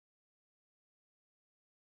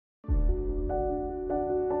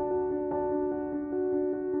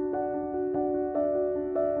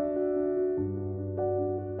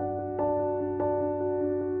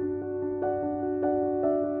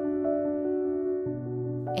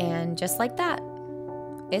And just like that,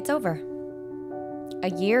 it's over. A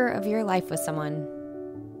year of your life with someone,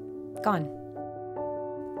 gone.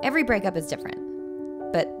 Every breakup is different,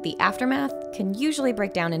 but the aftermath can usually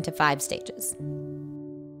break down into 5 stages.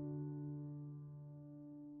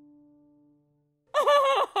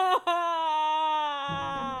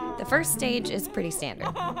 The first stage is pretty standard.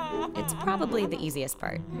 It's probably the easiest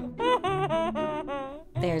part.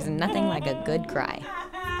 There's nothing like a good cry.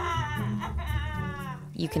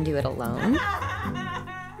 You can do it alone,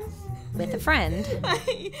 with a friend. I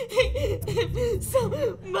hate him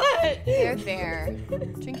so much. There.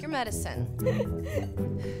 Drink your medicine.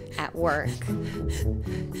 At work.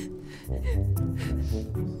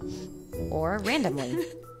 Or randomly.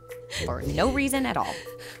 For no reason at all.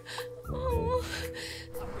 Oh.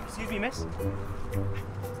 Excuse me, miss.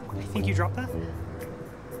 I think you dropped that.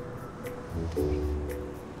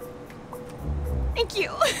 Thank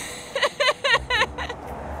you.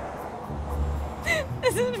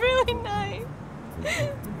 This is really nice.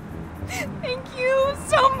 Thank you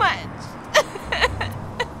so much.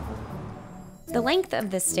 The length of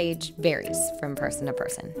this stage varies from person to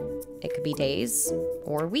person. It could be days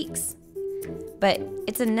or weeks. But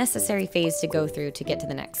it's a necessary phase to go through to get to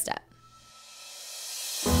the next step.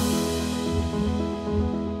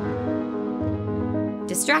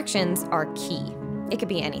 Distractions are key. It could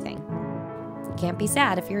be anything. You can't be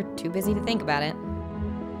sad if you're too busy to think about it.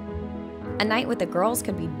 A night with the girls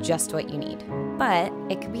could be just what you need. But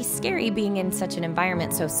it could be scary being in such an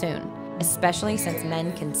environment so soon, especially since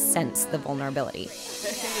men can sense the vulnerability.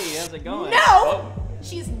 Hey, how's it going? No! Oh.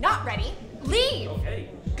 She's not ready. Leave! Okay.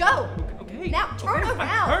 Go! Okay. Now turn Okay,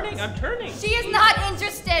 around! I'm turning. She is not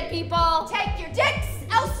interested, people! Take your dicks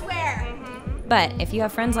elsewhere! But if you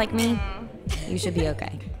have friends like me, you should be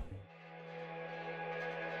okay.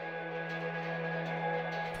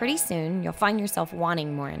 Pretty soon, you'll find yourself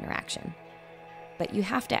wanting more interaction. But you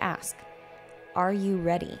have to ask, are you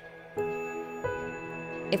ready?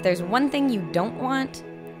 If there's one thing you don't want,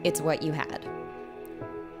 it's what you had.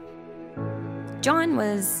 John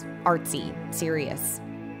was artsy, serious.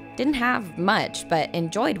 Didn't have much, but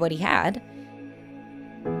enjoyed what he had.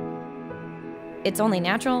 It's only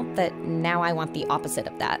natural that now I want the opposite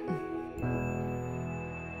of that.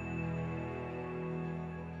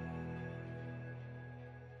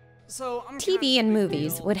 TV and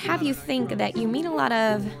movies would have you think that you meet a lot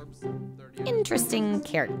of interesting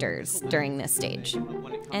characters during this stage.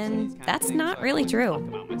 And that's not really true.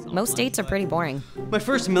 Most dates are pretty boring. My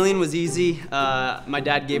first million was easy. My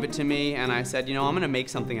dad gave it to me, and I said, you know, I'm gonna make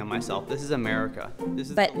something of myself. This is America.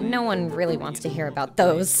 But no one really wants to hear about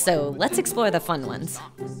those, so let's explore the fun ones.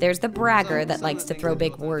 There's the bragger that likes to throw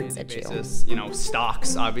big words at you. You know,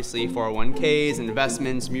 stocks, obviously, 401ks,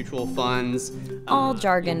 investments, mutual funds. All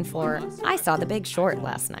jargon for, I saw The Big Short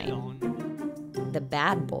last night. The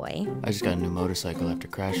bad boy. I just got a new motorcycle after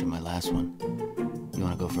crashing my last one. You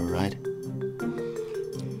wanna go for a ride?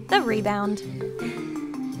 The rebound.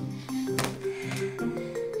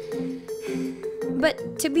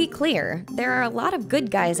 But to be clear, there are a lot of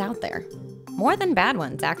good guys out there. More than bad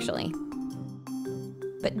ones, actually.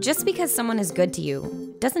 But just because someone is good to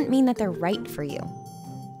you doesn't mean that they're right for you.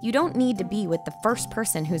 You don't need to be with the first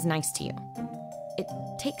person who's nice to you. It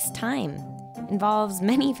takes time, involves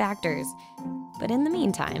many factors. But in the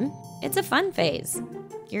meantime, it's a fun phase.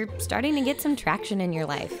 You're starting to get some traction in your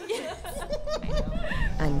life.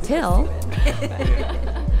 Until...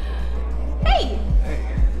 Hey!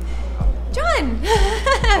 John!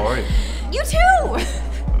 How are you? You too!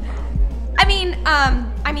 I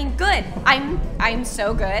mean, good. I'm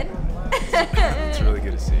so good. It's really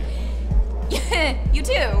good to see you. You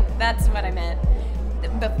too. That's what I meant.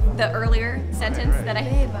 The earlier sentence right. that I...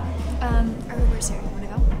 Babe, where's Sarah? You wanna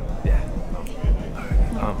go? Yeah.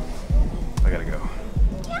 All right. I gotta go.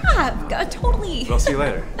 Yeah, totally. So I'll see you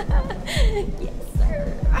later. Yes,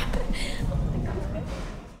 sir.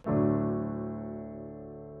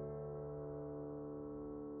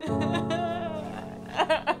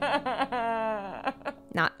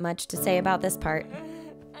 Not much to say about this part.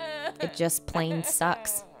 It just plain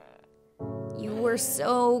sucks. You were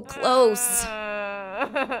so close.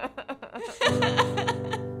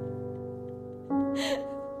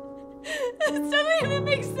 This doesn't even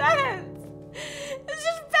make sense. It's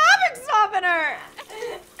just fabric softener.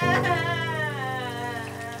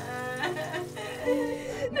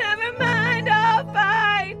 Never mind, I'll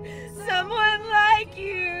find someone like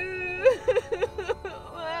you.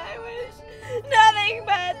 I wish nothing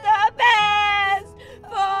but the best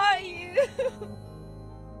for you.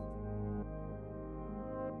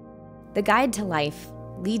 The guide to life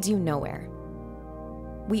leads you nowhere.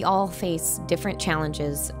 We all face different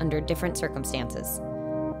challenges under different circumstances.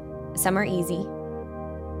 Some are easy,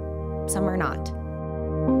 some are not.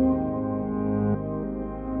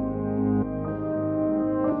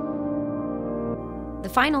 The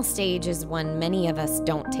final stage is one many of us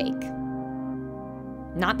don't take.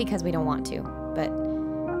 Not because we don't want to, but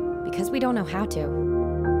because we don't know how to.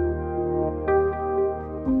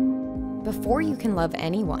 Before you can love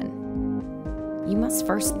anyone, you must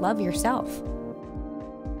first love yourself.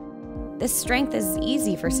 This strength is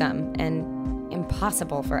easy for some and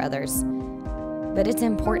impossible for others, but it's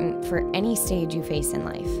important for any stage you face in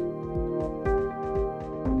life.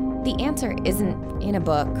 The answer isn't in a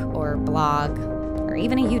book or blog or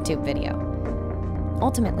even a YouTube video.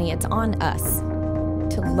 Ultimately, it's on us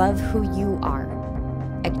to love who you are,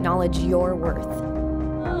 acknowledge your worth,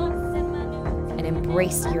 and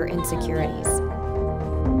embrace your insecurities.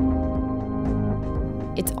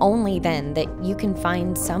 It's only then that you can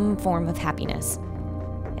find some form of happiness.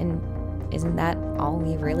 And isn't that all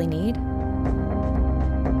we really need?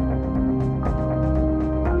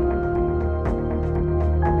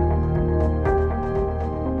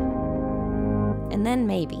 And then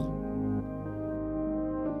maybe.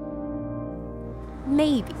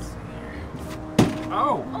 Maybe.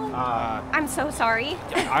 Oh! I'm so sorry.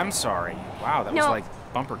 I'm sorry. Wow, that was No. like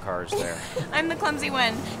bumper cars there. I'm the clumsy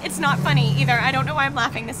one. It's not funny either. I don't know why I'm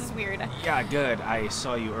laughing. This is weird. Yeah, good. I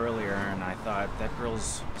saw you earlier and I thought that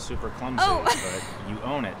girl's super clumsy, Oh. but you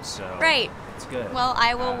own it, so Right. it's good. Well,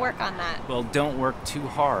 I will work on that. Well, don't work too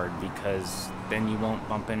hard because then you won't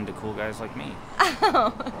bump into cool guys like me.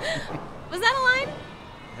 Oh. Was that a line?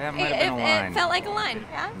 That might have been a line. It felt like a line,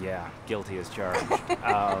 yeah? Yeah, guilty as charged.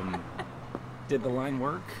 Did the line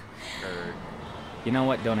work? Or, you know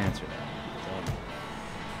what? Don't answer that. Don't.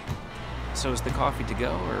 So is the coffee to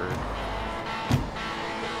go, or?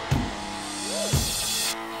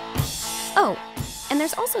 Oh, and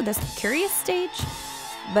there's also this curious stage,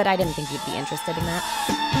 but I didn't think you'd be interested in that.